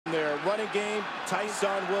Their running game,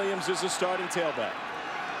 Tyson Williams is a starting tailback.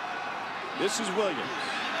 This is Williams.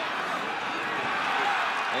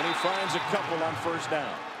 And he finds a couple on first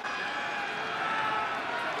down.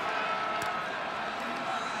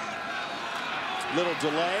 Little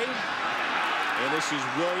delay. And this is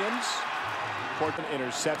Williams. Important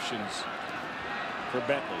interceptions for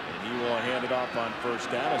Bentley. And he will hand it off on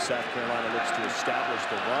first down as South Carolina looks to establish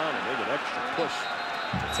the run. And they get extra push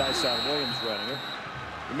to Tyson Williams running it.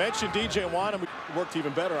 You mentioned DJ Wonnum worked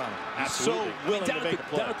even better on him. Absolutely. So willing to make a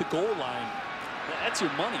play. Down at the goal line, that's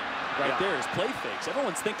your money right there is play fakes.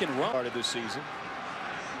 Everyone's thinking run. Started this season.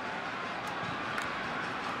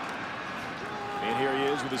 And here he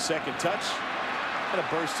is with his second touch. And a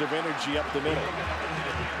burst of energy up the middle.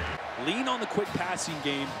 Lean on the quick passing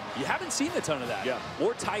game. You haven't seen a ton of that. Yeah.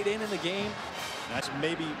 Or tight end in the game. That's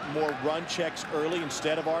maybe more run checks early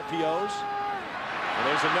instead of RPOs. And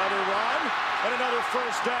there's another run. And another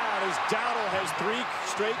first down as Dowdle has 3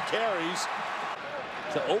 straight carries.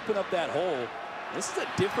 To open up that hole. This is a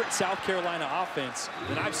different South Carolina offense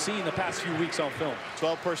than I've seen the past few weeks on film.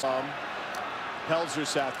 12% Pelzer,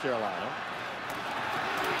 South Carolina.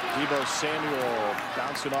 Deebo Samuel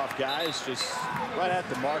bouncing off guys just right at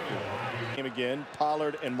the marker. Game again.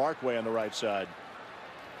 Pollard and Markway on the right side.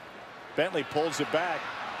 Bentley pulls it back.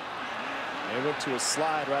 And went to a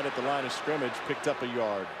slide right at the line of scrimmage. Picked up a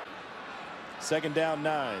yard. Second down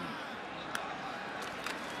 9.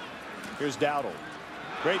 Here's Dowdle.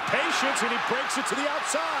 Great patience, and he breaks it to the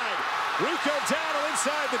outside. Rico Dowdle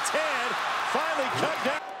inside the 10. Finally cut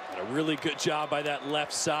down. A really good job by that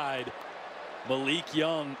left side. Malik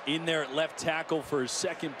Young in there at left tackle for his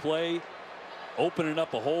second play. Opening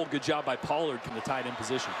up a hole. Good job by Pollard from the tight end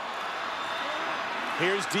position.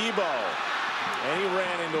 Here's Deebo. And he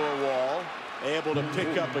ran into a wall. Able to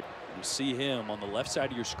pick up a... You see him on the left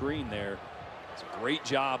side of your screen there. It's a great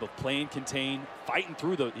job of playing contain, fighting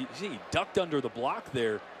through the... He ducked under the block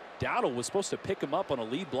there. Dowdle was supposed to pick him up on a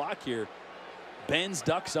lead block here. Bends,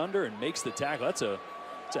 ducks under, and makes the tackle. That's a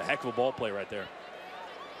heck of a ball play right there.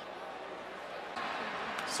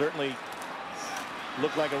 Certainly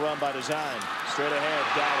looked like a run by design. Straight ahead,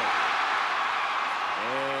 Dowdle.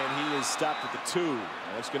 And he is stopped at the 2. And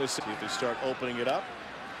that's going to see if they start opening it up.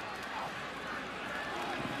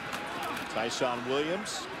 Tyson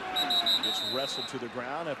Williams gets wrestled to the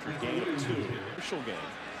ground after a gain of 2. Crucial game.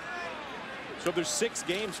 So if there's 6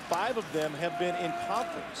 games, 5 of them have been in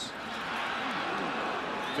conference.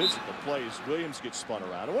 Physical plays. Williams gets spun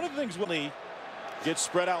around. And one of the things Willie gets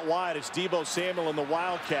spread out wide is Deebo Samuel in the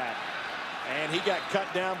Wildcat. And he got cut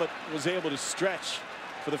down but was able to stretch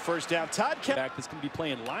for the first down. Todd Kemp that's going to be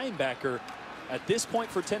playing linebacker at this point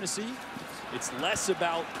for Tennessee. It's less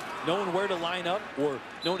about knowing where to line up or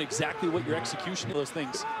knowing exactly what your execution is. Those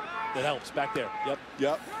things that helps back there.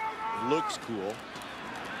 Yep. Looks cool.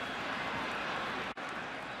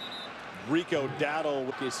 Rico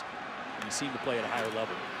Dowdle. You seem to play at a higher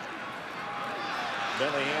level.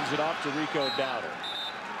 Bentley hands it off to Rico Dowdle.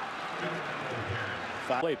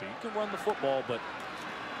 You can run the football, but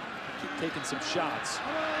keep taking some shots.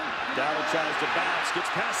 Dowdle tries to bounce, gets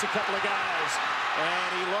past a couple of guys, and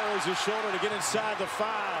he lowers his shoulder to get inside the 5.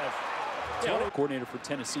 Coordinator for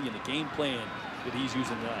Tennessee in the game plan that he's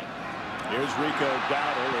using tonight. Here's Rico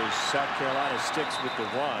Dowdle as South Carolina sticks with the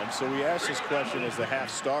run. So we asked this question as the half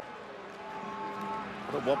start.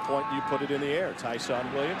 At what point do you put it in the air?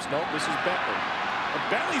 Tyson Williams? Nope, this is Bentley. And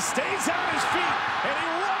Bentley stays on his feet, and he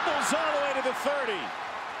rumbles all the way to the 30.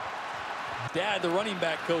 Dad, the running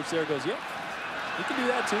back coach there goes, yep, he can do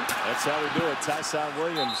that too. That's how we do it. Tyson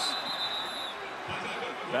Williams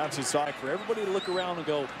bounces off. For everybody to look around and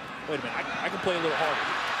go, wait a minute, I can play a little harder.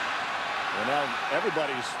 Well, now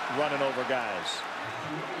everybody's running over guys.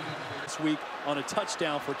 This week on a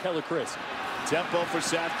touchdown for Keller Chris. Tempo for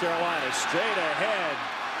South Carolina. Straight ahead.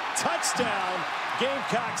 Touchdown.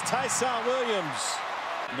 Gamecocks. Tyson Williams.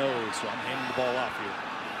 No, so I'm handing the ball off here.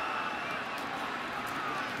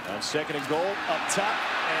 On second and goal, up top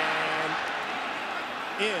and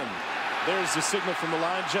in. There's the signal from the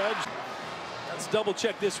line judge. Let's double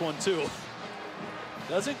check this one too.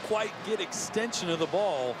 Doesn't quite get extension of the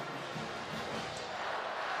ball.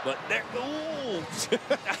 But there, ooh.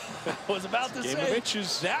 I was about to say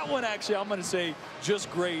that one actually, I'm going to say, just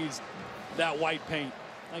grazed that white paint.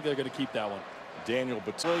 I think they're going to keep that one. Daniel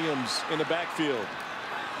but Williams in the backfield.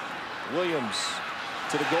 Williams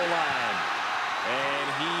to the goal line. And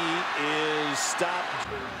he is stopped.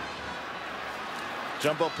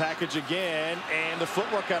 Jumbo package again. And the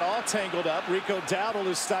footwork got all tangled up. Rico Dowdle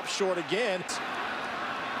is stopped short again.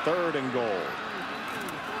 Third and goal.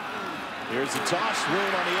 Here's the toss,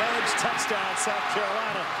 room on the edge, touchdown South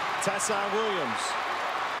Carolina. Tyson Williams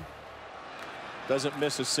doesn't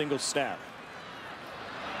miss a single snap.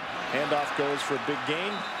 Handoff goes for a big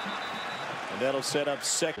gain, and that'll set up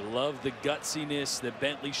second. Love the gutsiness that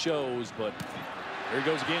Bentley shows, but there he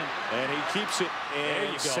goes again. And he keeps it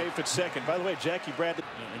and safe at second. By the way, Jackie Bradley.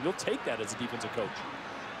 And you'll take that as a defensive coach.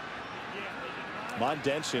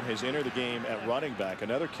 Mondenson has entered the game at running back.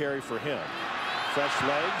 Another carry for him. Fresh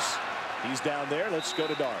legs. He's down there. Let's go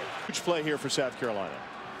to Dari. Huge play here for South Carolina.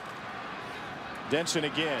 Denson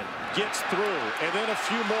again gets through, and then a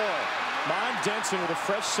few more. Mondenson with a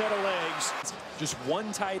fresh set of legs. Just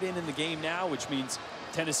one tight end in the game now, which means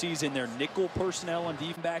Tennessee's in their nickel personnel on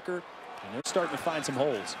defense backer, and they're starting to find some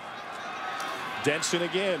holes. Denson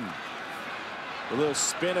again. A little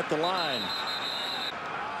spin at the line.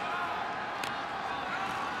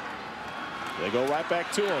 They go right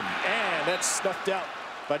back to him, and that's snuffed out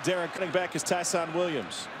by Darren. Cutting back is Tyson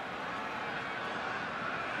Williams.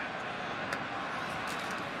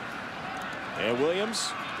 And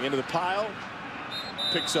Williams into the pile,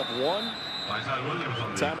 picks up one.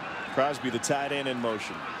 Time. Crosby, the tight end, in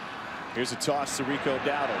motion. Here's a toss to Rico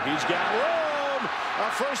Dowdle. He's got room.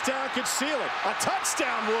 A first down could seal it. A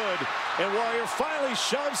touchdown would. And Warrior finally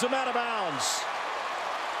shoves him out of bounds.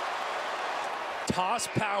 Toss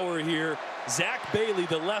power here. Zach Bailey,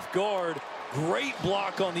 the left guard. Great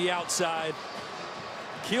block on the outside.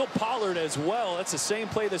 Keel Pollard as well. That's the same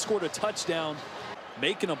play that scored a touchdown.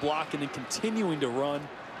 Making a block and then continuing to run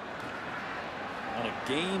on a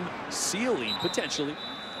game sealing, potentially.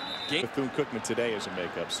 Bethune-Cookman today is a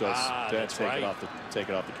makeup, so that's take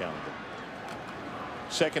it off the calendar.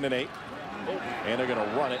 2nd and 8, and they're going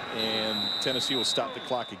to run it, and Tennessee will stop the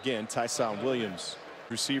clock again. Tyson Williams,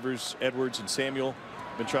 receivers Edwards and Samuel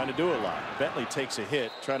have been trying to do a lot. Bentley takes a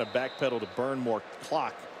hit, trying to backpedal to burn more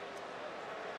clock.